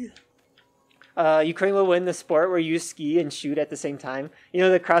why. Ukraine will win the sport where you ski and shoot at the same time. You know,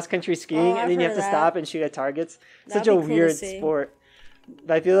 the cross-country skiing, and then you have to stop and shoot at targets. Such a weird sport.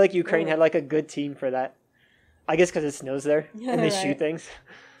 But I feel like Ukraine had like a good team for that. I guess because it snows there and they shoot things.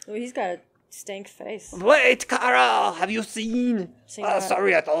 Oh, he's got a stank face. Wait, Kara, have you seen?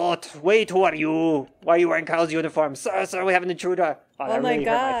 Sorry, I thought. Wait, who are you? Why are you wearing Kyle's uniform? Sir, we have an intruder. Oh my really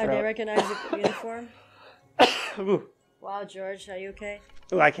god, they recognize the uniform? Wow, George, are you okay?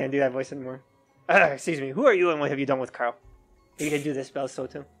 Oh, I can't do that voice anymore. Excuse me, who are you and what have you done with Carl? You can do this,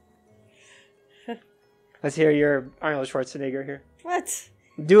 Belsoto. Let's hear your Arnold Schwarzenegger here. What?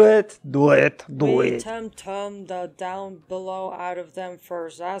 Do it. TemTem the down below out of them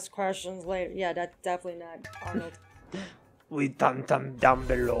first. Ask questions later. Yeah, that's definitely not Arnold. We TemTem down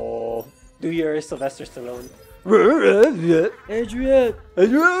below. Do your Sylvester Stallone. Adrian!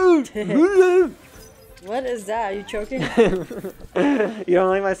 What is that? Are you choking? You don't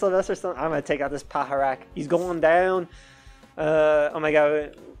like my Sylvester Stallone? I'm gonna take out this Paharak. He's going down. Oh my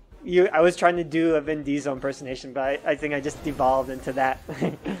god. I was trying to do a Vin Diesel impersonation, but I think I just devolved into that.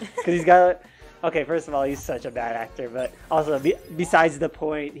 Because he's got... Okay, first of all, he's such a bad actor, but also, besides the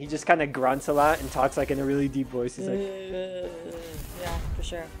point, he just kind of grunts a lot and talks like in a really deep voice. He's like... yeah, for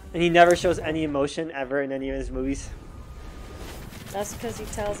sure. And he never shows any emotion ever in any of his movies. That's because he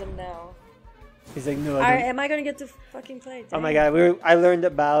tells him no. He's like, no, Alright, am I going to get to fucking play? Dang. Oh my god, I learned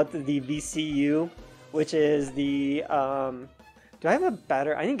about the VCU, which is the... Do I have a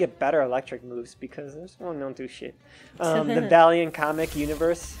better... I didn't get better electric moves because there's one don't do shit. The Valiant comic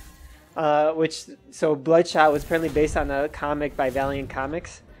universe, so Bloodshot was apparently based on a comic by Valiant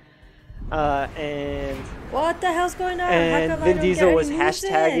Comics. And... What the hell's going on? And Vin Diesel was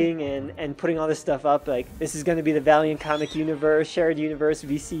hashtagging and putting all this stuff up, like, this is going to be the Valiant comic universe, shared universe,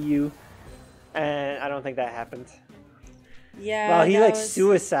 VCU. And I don't think that happened. Yeah, well, he like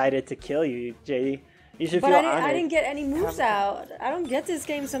suicided to kill you, Jeydie. You should feel honored. I didn't get any moves out. I don't get this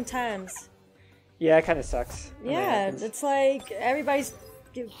game sometimes. Yeah, it kind of sucks. Yeah, it's like everybody's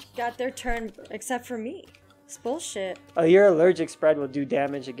got their turn except for me. It's bullshit. Oh, your allergic spread will do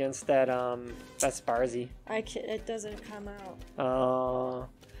damage against that that Sparzy. It doesn't come out. Oh.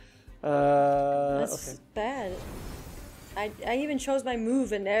 That's okay. Bad. I even chose my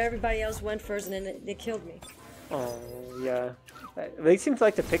move and everybody else went first and then they killed me. Oh, yeah. They seem to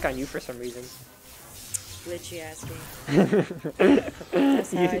like to pick on you for some reason. Glitchy ass game.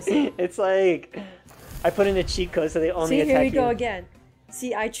 That's how I see it. It's like I put in a cheat code so they only attack you. See, here we go again.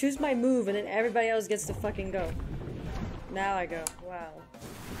 See, I choose my move and then everybody else gets to fucking go. Now I go. Wow.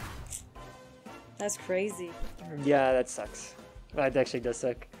 That's crazy. Yeah, that sucks. That actually does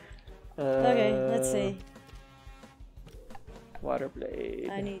suck. Okay, let's see. Water blade.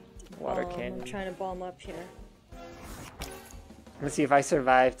 I need water cannon. I'm trying to bomb up here. Let's see if I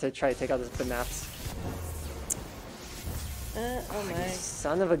survive to try to take out this Banaps. Oh my.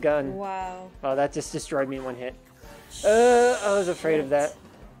 Son of a gun. Wow. Well, that just destroyed me in one hit. I was afraid of that.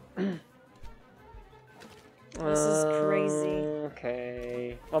 This is crazy.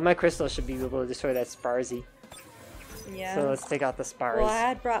 Okay. Well, my crystal should be able to destroy that Sparzy. Yeah. So let's take out the Spars. Well, I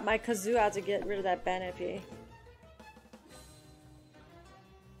had brought my kazoo out to get rid of that Banapi.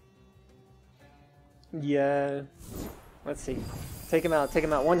 Yeah. Let's see. Take him out. Take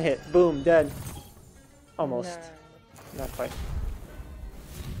him out. One hit. Boom. Dead. Almost. No. Not quite.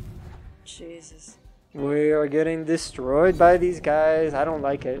 Jesus. We are getting destroyed by these guys. I don't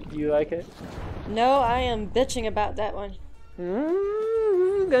like it. Do you like it? No, I am bitching about that one.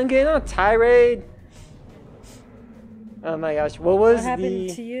 Gonna get on a tirade. Oh my gosh. What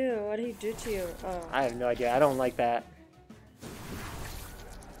happened to you? What did he do to you? Oh. I have no idea. I don't like that.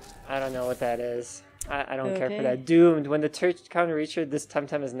 I don't know what that is. I don't care for that. Doomed. When the church counter reacher, this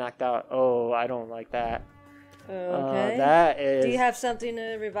TemTem is knocked out. Oh, I don't like that. Okay. That is... Do you have something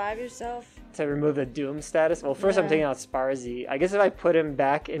to revive yourself? To remove the Doom status? Well, first I'm taking out Sparzy. I guess if I put him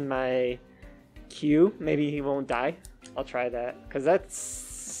back in my queue, maybe he won't die. I'll try that. Because that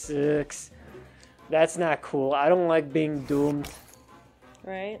sucks. That's not cool. I don't like being doomed.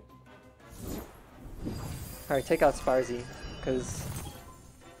 Right. Alright, take out Sparzy. Because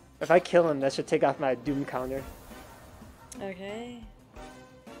if I kill him, that should take off my Doom counter. Okay.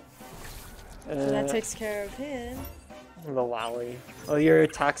 So that takes care of him. The Lolly. Oh, your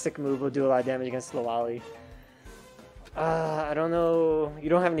toxic move will do a lot of damage against the Lolly. I don't know. You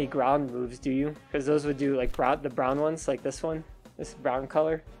don't have any ground moves, do you? Because those would do like the brown ones, like this one, this brown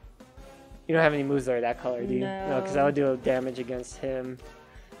color. You don't have any moves that are that color, do you? No, because that would do damage against him.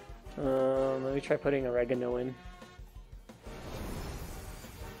 Let me try putting oregano in.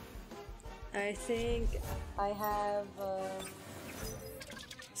 I think I have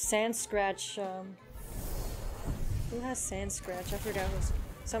Sand Scratch. Who has Sand Scratch? I forgot who's.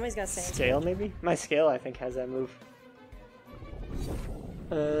 Somebody's got Sand Scale, Scratch. maybe? My Scale, I think, has that move.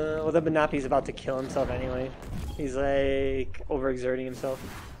 Well, the Banapi's about to kill himself anyway. He's like overexerting himself.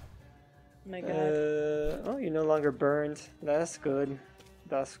 Oh my god. Oh, you're no longer burned. That's good.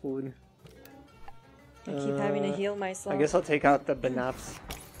 That's good. I keep having to heal myself. I guess I'll take out the Banaps.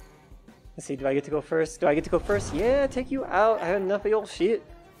 Let's see, do I get to go first? Do I get to go first? Yeah, take you out. I had enough of your shit.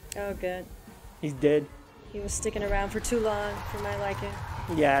 Oh, good. He's dead. He was sticking around for too long for my liking.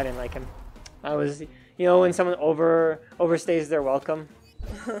 Yeah, I didn't like him. I was, you know, when someone overstays their welcome,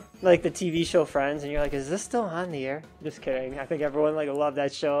 like the TV show Friends, and you're like, is this still on the air? Just kidding. I think everyone like loved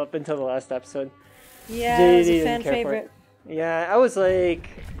that show up until the last episode. Yeah, it was a Jeydie fan didn't care for favorite. it. Yeah, I was like,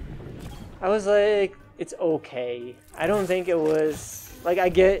 it's okay. I don't think it was, like, I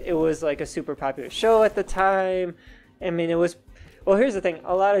get it was like a super popular show at the time. I mean, it was, well, here's the thing.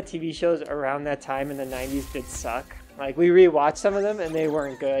 A lot of TV shows around that time in the 90s did suck. Like, we rewatched some of them and they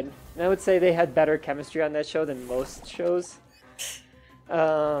weren't good. And I would say they had better chemistry on that show than most shows.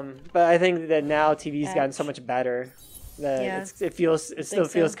 But I think that now TV's gotten so much better that Yeah, it still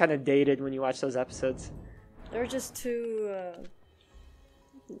feels kind of dated when you watch those episodes. They're just too.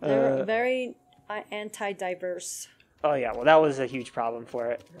 They're very anti-diverse. Oh yeah, well that was a huge problem for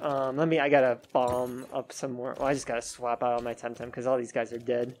it. I gotta bomb up some more. Well, I just gotta swap out all my TemTem because all these guys are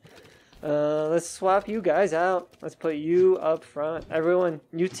dead. Let's swap you guys out. Let's put you up front. Everyone,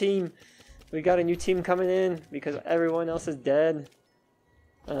 new team. We got a new team coming in because everyone else is dead.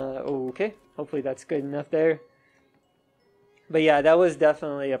 Okay, hopefully that's good enough there. But yeah, that was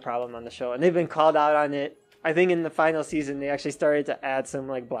definitely a problem on the show, and they've been called out on it. I think in the final season they actually started to add some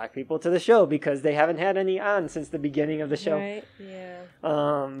like black people to the show because they haven't had any on since the beginning of the show. Right? Yeah.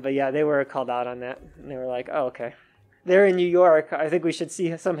 But yeah, they were called out on that, and they were like, "Oh, okay." They're in New York. I think we should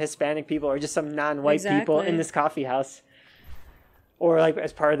see some Hispanic people or just some non-white people in this coffee house, or like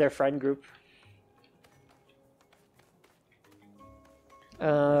as part of their friend group.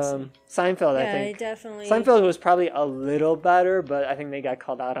 Seinfeld, I think. Definitely. Seinfeld was probably a little better, but I think they got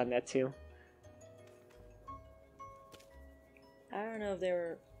called out on that too. I don't know if they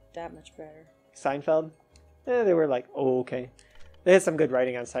were that much better. Seinfeld? They were like, oh, okay. They had some good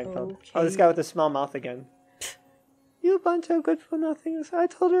writing on Seinfeld. Okay. Oh, this guy with the small mouth again. You bunch of good-for-nothings. I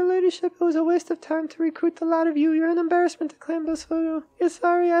told her ladyship it was a waste of time to recruit a lot of you. You're an embarrassment to Clan Belsoto. Your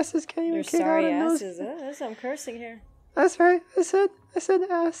sorry asses can't even kick out a nose. Your sorry asses? That's I'm cursing here. That's right. I said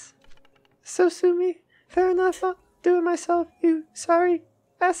ass. So sue me. Fair enough. I'll do it myself. You sorry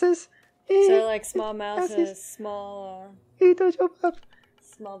asses. So like small mouth and small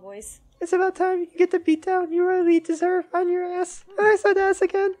small voice. It's about time you get the beat down you really deserve on your ass. I said ass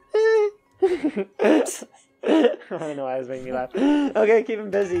again. I don't know why it was making me laugh. Okay, keep him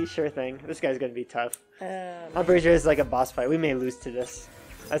busy. Sure thing. This guy's gonna be tough. I'm pretty sure it's like a boss fight. We may lose to this.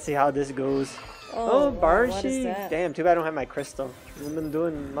 Let's see how this goes. Oh, Barnshy. Damn, too bad I don't have my crystal. I've been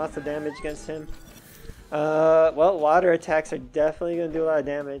doing lots of damage against him. Well, water attacks are definitely gonna do a lot of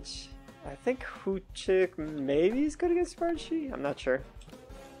damage. I think Hoochik maybe is good against Barnshy. I'm not sure.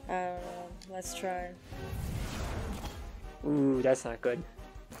 I don't know. Let's try. Ooh, that's not good.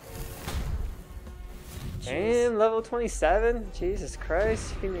 Jeez. Damn, level 27? Jesus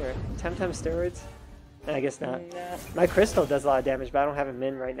Christ. Give me your TemTem steroids. I guess not. Nah. My crystal does a lot of damage, but I don't have him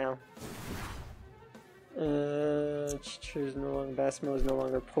in right now. Basmo is no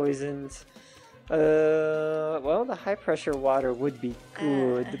longer poisoned. Well, the high pressure water would be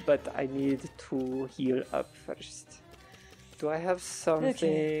good, but I need to heal up first. Do I have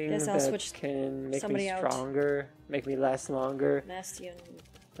something that can make me stronger, make me last longer? Bastion.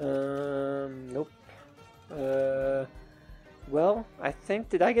 Nope. Well, I think,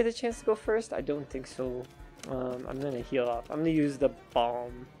 did I get a chance to go first? I don't think so. I'm gonna heal up. I'm gonna use the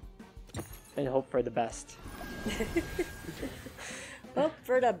balm and hope for the best. Hope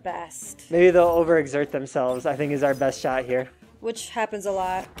for the best. Maybe they'll overexert themselves, I think is our best shot here. Which happens a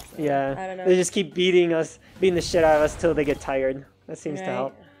lot. Yeah. I don't know. They just keep beating the shit out of us till they get tired. That seems to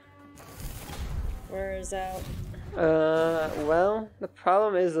help. Where is out? Well, the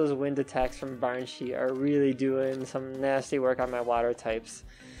problem is those wind attacks from Barnshy are really doing some nasty work on my water types.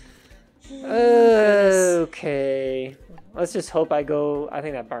 Okay. Let's just hope I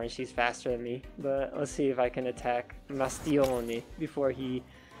think that Barnshy's faster than me, but let's see if I can attack Mastione before he...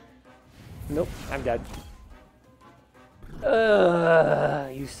 Nope, I'm dead.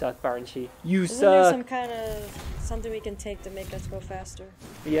 You suck, Barnshy. You suck! Isn't there some kind of... something we can take to make us go faster?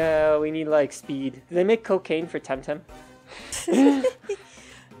 Yeah, we need like speed. Do they make cocaine for TemTem?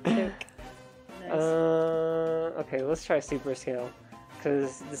 Okay, let's try super scale.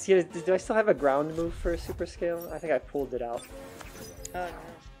 Because do I still have a ground move for super scale? I think I pulled it out. Oh no.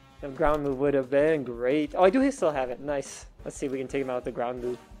 The ground move would have been great. Oh, I do still have it. Nice. Let's see if we can take him out with the ground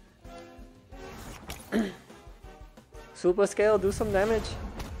move. Super scale, do some damage.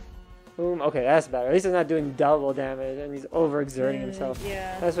 Boom. Okay, that's better. At least he's not doing double damage and he's overexerting himself.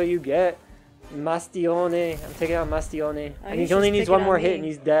 Yeah. That's what you get. Mastione. I'm taking out Mastione. Oh, And he only needs one more hit and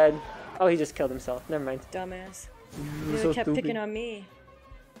he's dead. Oh, he just killed himself. Never mind. Dumbass. You're You so kept stupid. picking on me.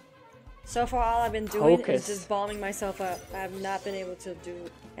 So far, all I've been doing is just bombing myself up. I have not been able to do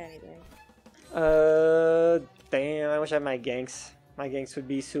anything. Damn. I wish I had my ganks. My ganks would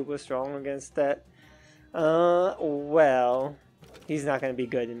be super strong against that. Well, he's not gonna be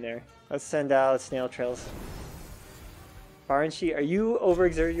good in there. Let's send out snail trails. Baranshi, are you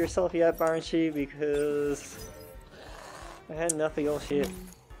overexerted yourself yet, Baranshi? Because I had enough of your shit.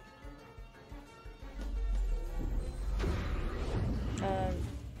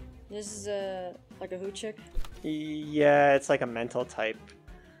 This is like a hoot chick. Yeah, it's like a mental type.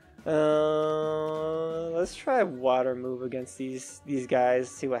 Let's try water move against these guys.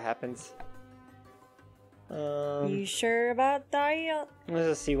 See what happens. You sure about that? Let's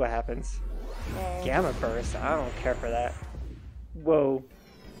just see what happens. Gamma burst. I don't care for that. Whoa.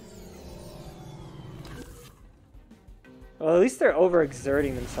 Well, at least they're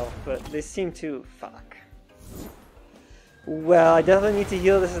overexerting themselves, but they seem to fuck. Well, I definitely need to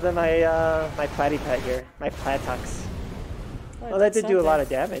heal. This is my my Platypet here, my Platox. Oh, that did do a lot of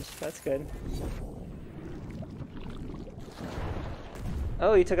damage. That's good.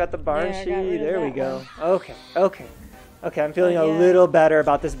 Oh, you took out the Baranshi. Yeah, there we go. Okay, okay, okay. I'm feeling a little better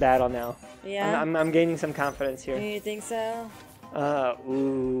about this battle now. Yeah. I'm gaining some confidence here. You think so?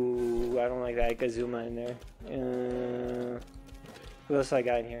 Ooh, I don't like that Gazuma in there. Who else I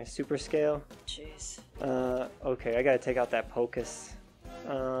got in here? Super scale. Jeez. Okay, I gotta take out that Pocus.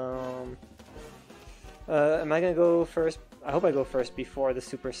 Am I gonna go first? I hope I go first before the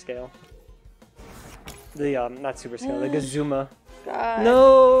super scale. The not super scale, the Gazuma. God.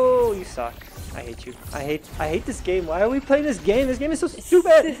 No, you suck. I hate you. I hate this game. Why are we playing this game? This game is so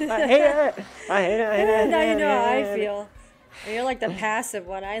stupid. I hate it. I hate it. I hate it. Now you know how I feel. You're like the passive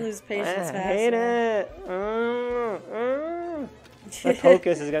one. I lose patience fast. I hate it. My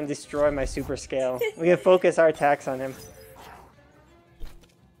Pocus is gonna destroy my super scale. We can focus our attacks on him.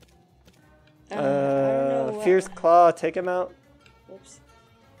 I don't know Fierce Claw, take him out. Whoops.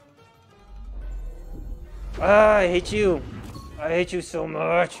 Ah, I hate you. I hate you so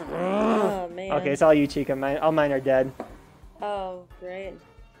much. Oh man. Okay, it's all you, Chica. All mine are dead. Oh, great.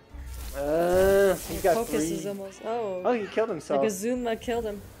 He's got Focus 3. is almost. Oh. Oh, he killed himself. Like a Zuma killed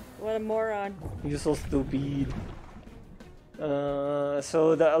him. What a moron. You're so stupid.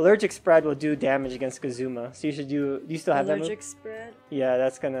 So the allergic spread will do damage against Gazuma. So you should do. Do you still have allergic that move? spread? Yeah,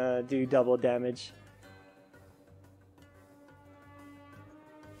 that's gonna do double damage.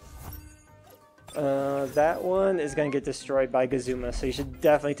 That one is gonna get destroyed by Gazuma, so you should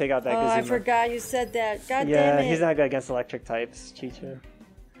definitely take out that Gazuma. Oh, I forgot you said that. God yeah, damn it. he's not good against electric types, Chicha.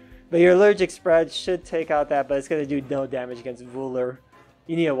 But your allergic spread should take out that, but it's gonna do no damage against Vooler.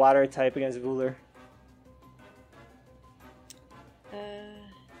 You need a water type against Vooler.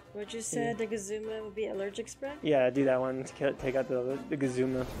 What you said, the Gazuma would be allergic spread? Yeah, do that one to take out the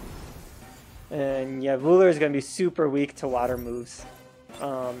Gazuma. And yeah, Vooler is going to be super weak to water moves.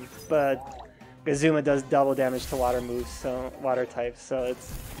 But Gazuma does double damage to water moves, so water types, so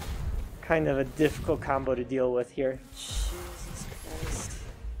it's kind of a difficult combo to deal with here. Jesus Christ.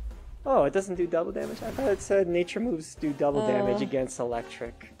 Oh, it doesn't do double damage? I thought it said nature moves do double damage against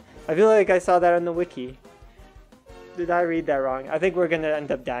electric. I feel like I saw that on the wiki. Did I read that wrong? I think we're gonna end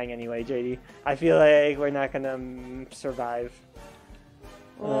up dying anyway, Jeydie. I feel like we're not gonna survive.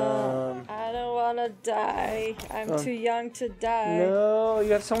 Well, I don't wanna die. I'm too young to die. No,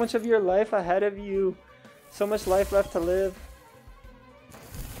 you have so much of your life ahead of you. So much life left to live.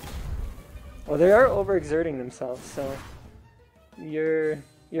 Well, they are overexerting themselves, so your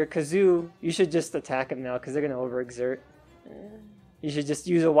Kazoo, you should just attack him now because they're gonna overexert. You should just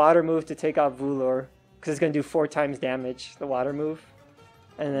use a water move to take out Vooler. Because it's going to do 4 times damage, the water move.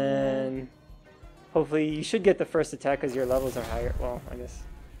 And then hopefully you should get the first attack because your levels are higher. Well, I guess.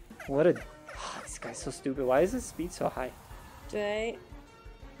 What a... Oh, this guy's so stupid. Why is his speed so high? Right.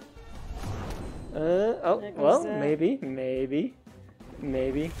 Oh, well, maybe.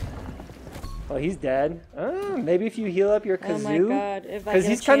 Well, he's dead. Maybe if you heal up your Kazoo. Oh my god. Because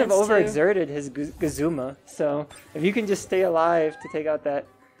he's kind of overexerted his Gazuma. So if you can just stay alive to take out that...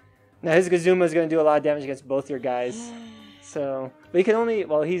 Now his Gazuma is going to do a lot of damage against both your guys. So, but he can only,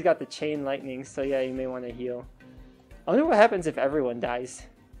 well, he's got the chain lightning, so yeah, you may want to heal. I wonder what happens if everyone dies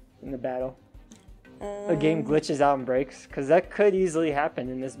in the battle. A game glitches out and breaks, because that could easily happen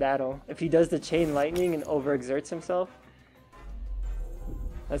in this battle. If he does the chain lightning and overexerts himself.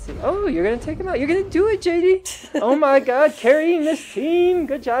 Let's see. Oh, you're going to take him out. You're going to do it, Jeydie. Oh my god, carrying this team.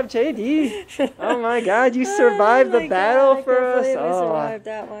 Good job, Jeydie. Oh my god, you survived the battle for us. I survived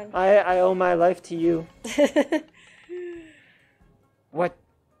that one. I owe my life to you. What?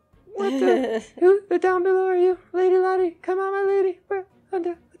 What the? Who? The down below are you? Lady Lottie, come on, my lady. We're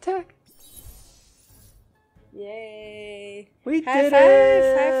under attack. Yay. We high did five,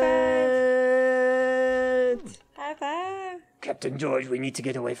 it! High five. Captain George, we need to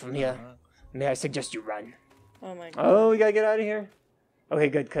get away from here. May I suggest you run? Oh my god. Oh, we gotta get out of here? Okay,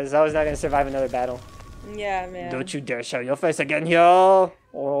 good, because I was not gonna survive another battle. Yeah, man. Don't you dare show your face again here,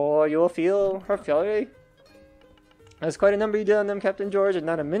 or you will feel her fury. That's quite a number you did on them, Captain George, and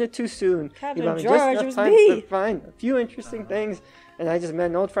not a minute too soon. Captain George, it was time me. to find a few interesting things. And I just met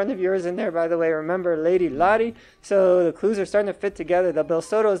an old friend of yours in there, by the way. Remember Lady Lottie? So the clues are starting to fit together. The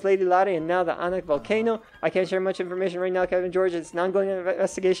Belsoto is Lady Lottie, and now the Anak volcano. I can't share much information right now, Captain George. It's an ongoing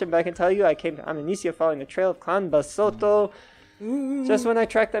investigation, but I can tell you I came to Amnesia following the trail of Clan Belsoto. Just when I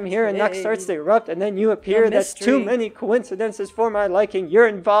tracked them here, and Nox starts to erupt, and then you appear. That's too many coincidences for my liking. You're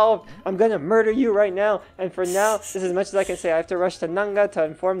involved. I'm gonna murder you right now. And for now, this is as much as I can say. I have to rush to Nanga to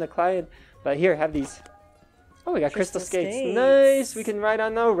inform the client. But here, have these. Oh, we got crystal skates. Nice. We can ride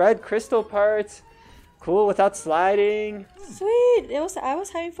on the red crystal parts. Cool, without sliding. Sweet. I was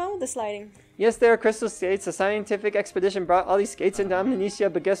having fun with the sliding. Yes, there are crystal skates. A scientific expedition brought all these skates into Amnesia,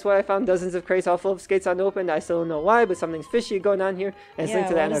 but guess what? I found dozens of crates all full of skates unopened. I still don't know why, but something's fishy going on here, and it's linked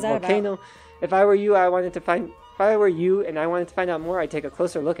to the Anak volcano. If I were you, and I wanted to find out more, I'd take a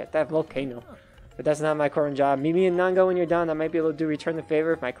closer look at that volcano. But that's not my current job. Meet me in Nanga when you're done. I might be able to return the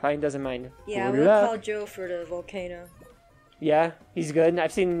favor if my client doesn't mind. Yeah, I'm gonna call Joe for the volcano. Yeah, he's good.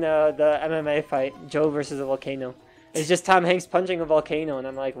 I've seen the MMA fight, Joe versus a volcano. It's just Tom Hanks punching a volcano, and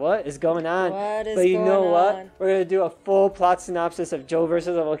I'm like, what is going on? What is but you going know on? what? We're going to do a full plot synopsis of Joe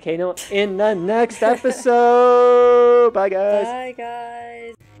versus a volcano in the next episode. Bye, guys. Bye,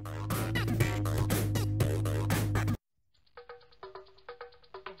 guys.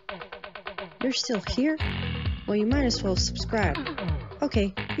 You're still here? Well, you might as well subscribe.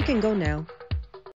 Okay, you can go now.